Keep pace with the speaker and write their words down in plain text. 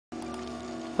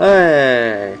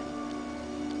Hey.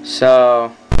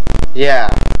 So, yeah.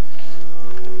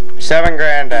 7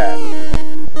 Granddad.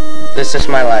 This is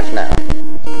my life now.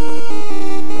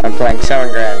 I'm playing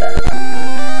 7 Granddad.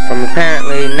 From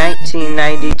apparently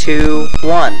 1992-1.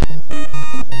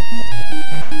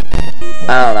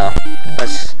 I don't know.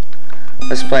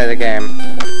 Let's play the game.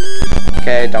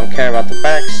 Okay, don't care about the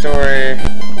backstory.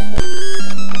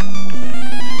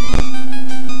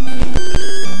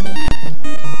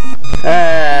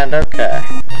 And okay.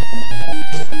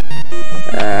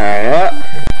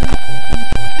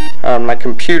 My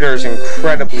computer's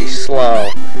incredibly slow,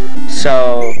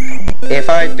 so if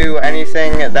I do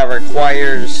anything that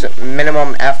requires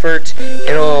minimum effort,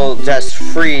 it'll just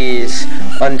freeze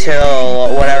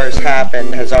until whatever's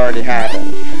happened has already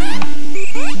happened.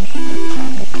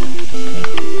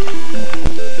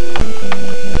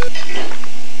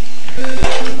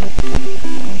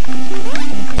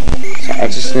 So I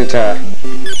just need to...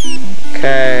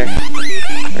 Okay,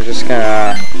 we're just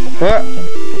gonna...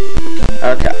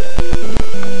 Okay.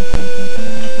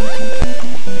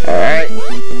 Alright.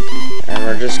 And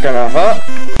we're just gonna...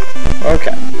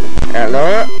 Okay. And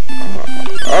oh,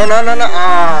 no.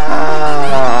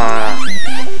 Ah!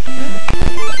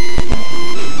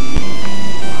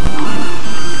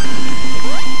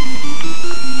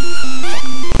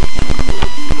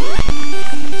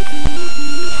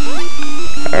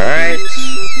 Alright.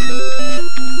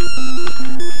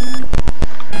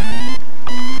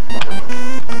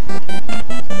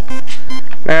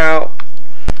 Now,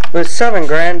 with 7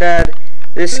 Granddad,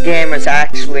 this game was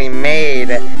actually made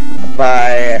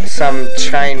by some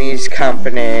Chinese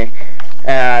company,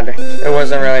 and it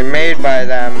wasn't really made by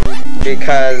them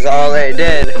because all they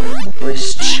did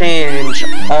was change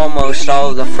almost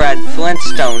all of the Fred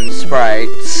Flintstone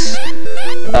sprites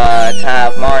to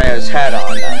have Mario's head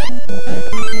on them.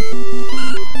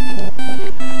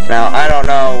 Now, I don't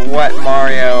know what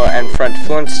Mario and Fred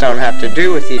Flintstone have to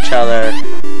do with each other,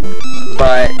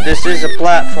 but this is a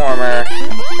platformer,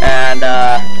 and,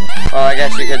 well, I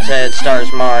guess you could say it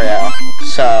stars Mario.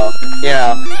 So, you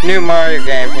know, new Mario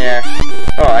game here.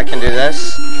 Oh, I can do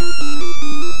this.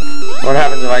 What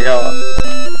happens if I go up?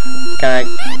 Can I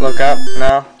look up?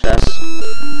 No? Just...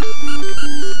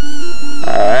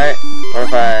 Alright. What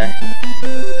if I...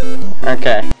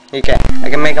 Okay. Okay. I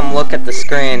can make them look at the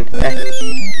screen.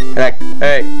 Like,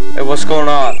 hey, what's going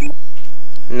on?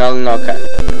 Nothing, okay.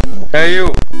 Hey,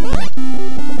 you!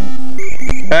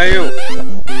 Hey, you!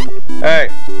 Hey!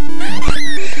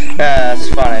 Yeah, that's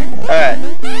funny. Alright.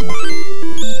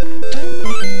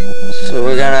 So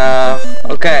we're gonna...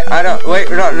 Okay, I don't... Wait,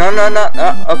 no.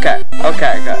 Okay,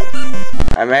 good.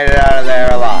 I made it out of there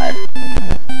alive.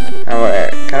 Oh,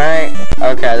 wait, can I...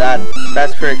 Okay,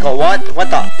 that's pretty cool. What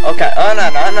the... Okay, oh, no,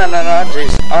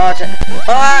 jeez. Oh,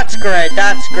 that's great,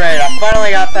 I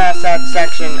finally got past that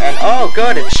section, and... Oh,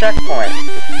 good, a checkpoint.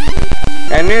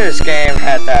 I knew this game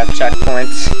had to have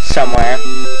checkpoints somewhere.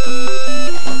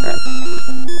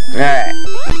 Alright.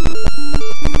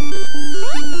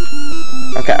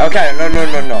 Okay,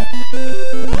 no.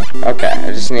 Okay,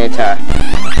 I just need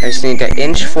to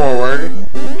inch forward.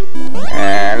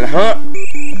 And,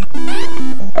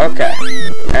 okay.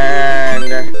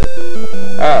 And,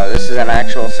 oh, this is an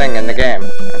actual thing in the game.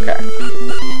 Okay.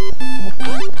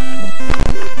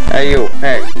 Hey, you.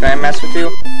 Hey, can I mess with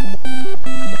you?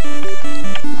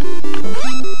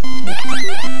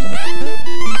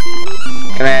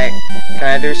 Can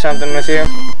I do something with you?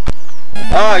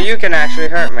 Oh, you can actually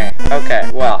hurt me. Okay,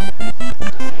 well.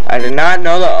 I did not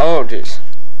know that. Oh, jeez.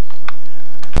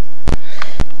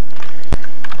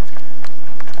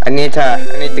 I need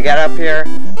to get up here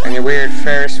on your weird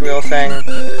Ferris wheel thing.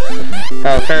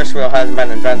 No, the Ferris wheel hasn't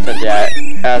been invented yet,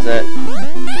 has it?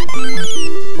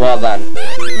 Well done.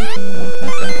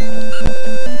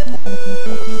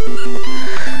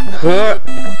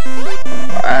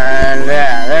 And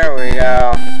yeah, there we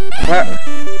go.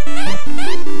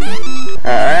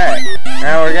 Alright,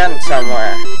 now we're getting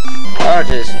somewhere. Oh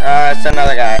jeez, it's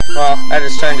another guy. Well, I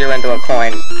just turned you into a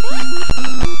coin.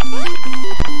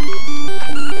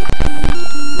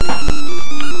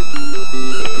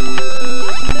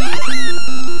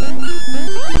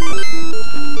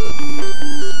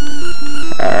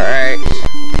 Alright.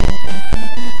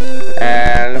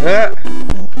 And,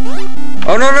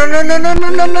 oh no.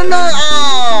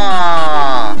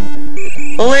 Ah!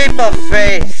 Leap of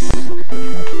faith.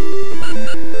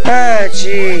 Ah,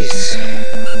 jeez.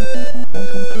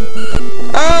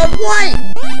 Oh,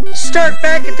 what? Start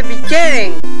back at the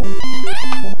beginning.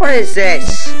 What is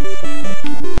this?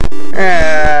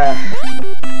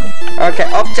 Okay,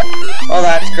 up to... Oh,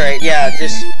 that's great. Yeah,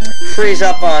 just freeze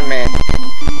up on me.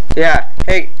 Yeah,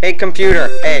 hey computer,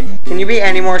 hey, can you be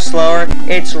any more slower?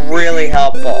 It's really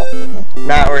helpful.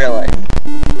 Not really.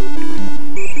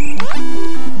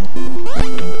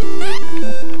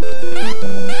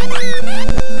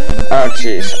 Oh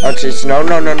jeez, no,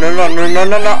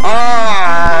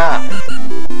 ah!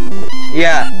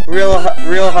 Yeah,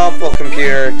 real helpful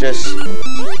computer,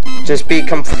 just be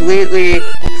completely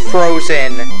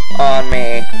frozen on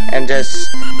me, and just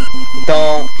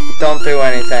don't do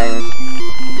anything.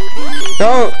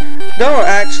 Don't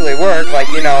actually work like,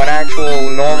 you know, an actual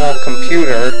normal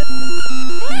computer.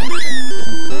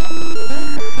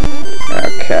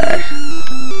 Okay.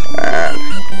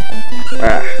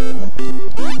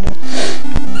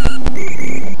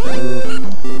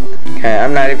 Okay,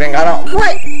 I'm not even gonna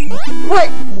wait.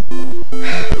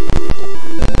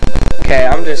 Okay,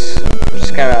 I'm just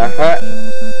gonna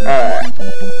alright.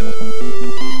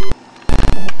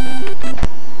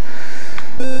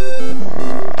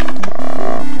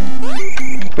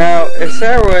 Now, if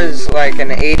there was like an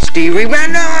HD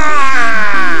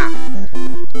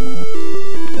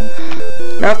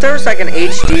Now, if there was like an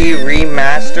HD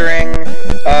remastering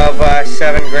of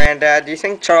 7 Granddad, do you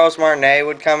think Charles Martinet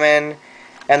would come in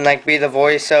and like be the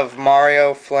voice of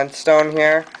Mario Flintstone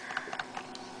here?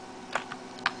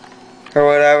 Or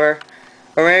whatever?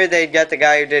 Or maybe they'd get the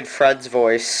guy who did Fred's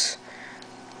voice.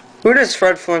 Who does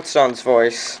Fred Flintstone's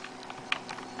voice?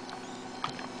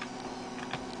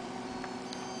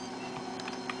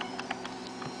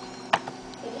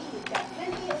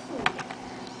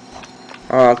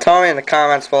 Tell me in the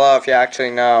comments below if you actually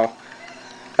know.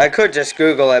 I could just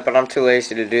Google it, but I'm too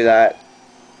lazy to do that.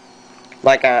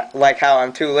 Like how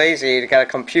I'm too lazy to get a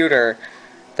computer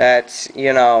that's,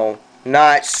 you know,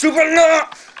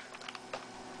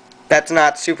 that's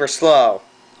not super slow.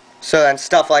 So then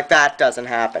stuff like that doesn't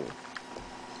happen.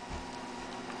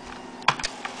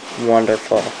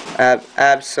 Wonderful.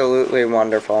 Absolutely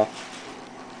wonderful.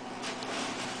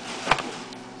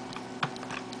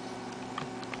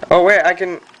 Oh wait, I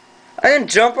can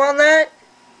jump on that?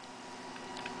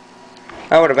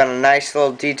 That would have been a nice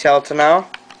little detail to know.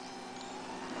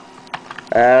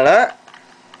 And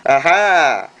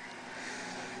aha!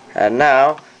 And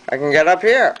now I can get up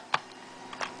here.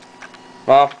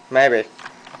 Well, maybe.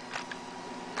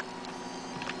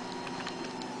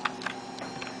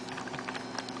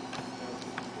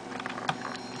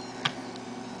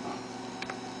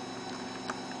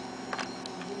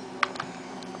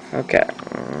 Okay.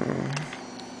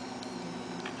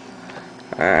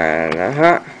 And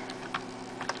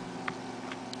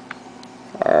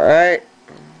alright.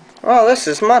 Well, this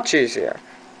is much easier.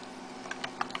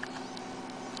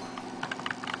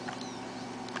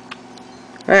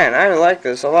 Man, I like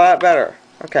this a lot better.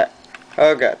 Okay.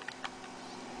 Oh, good.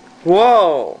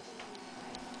 Whoa!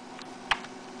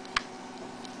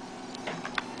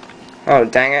 Oh,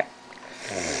 dang it.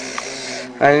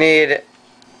 I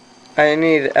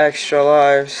need extra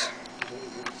lives.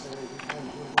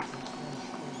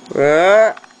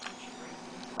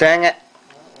 Dang it.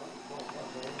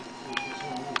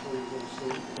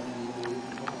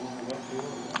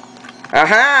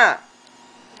 Aha!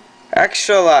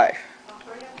 Extra life.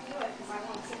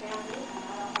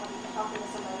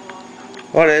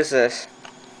 What is this?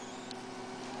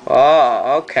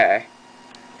 Oh, okay.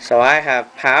 So I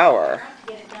have power.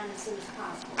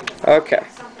 Okay.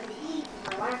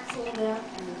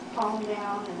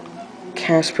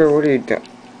 Casper, what are you doing?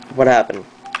 What happened?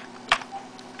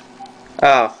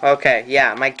 Oh, okay.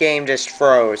 Yeah, my game just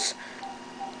froze.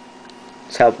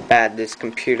 That's how bad this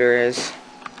computer is.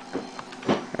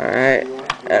 Alright.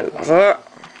 And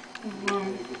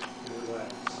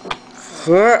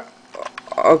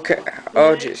okay.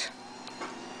 Oh jeez.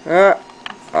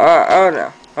 Oh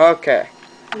no. Okay.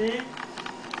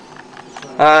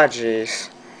 Ah jeez.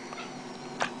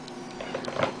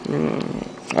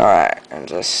 Alright. I'm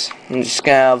just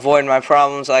gonna avoid my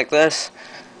problems like this.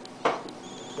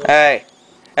 Hey.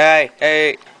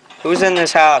 Who's in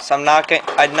this house? I'd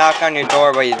knock on your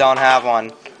door, but you don't have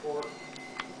one.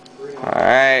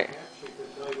 Alright.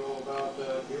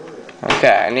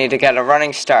 Okay, I need to get a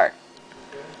running start.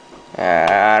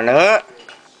 And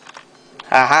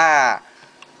aha!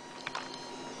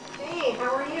 Hey,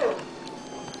 how are you?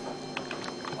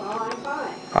 Well, I'm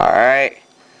fine. Alright.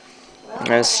 Well,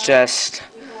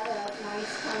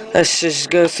 Let's just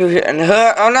go through here and oh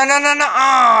no!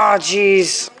 Oh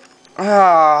jeez.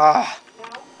 Ah.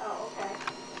 Oh, okay.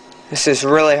 This is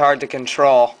really hard to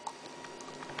control.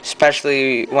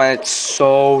 Especially when it's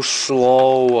so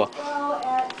slow. Well,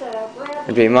 at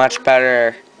It'd be much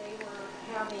better. they were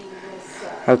having this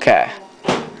Okay.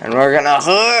 And we're gonna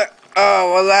oh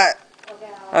well that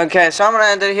about Okay, so I'm gonna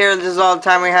end it here. This is all the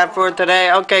time we have for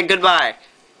today. Okay, goodbye.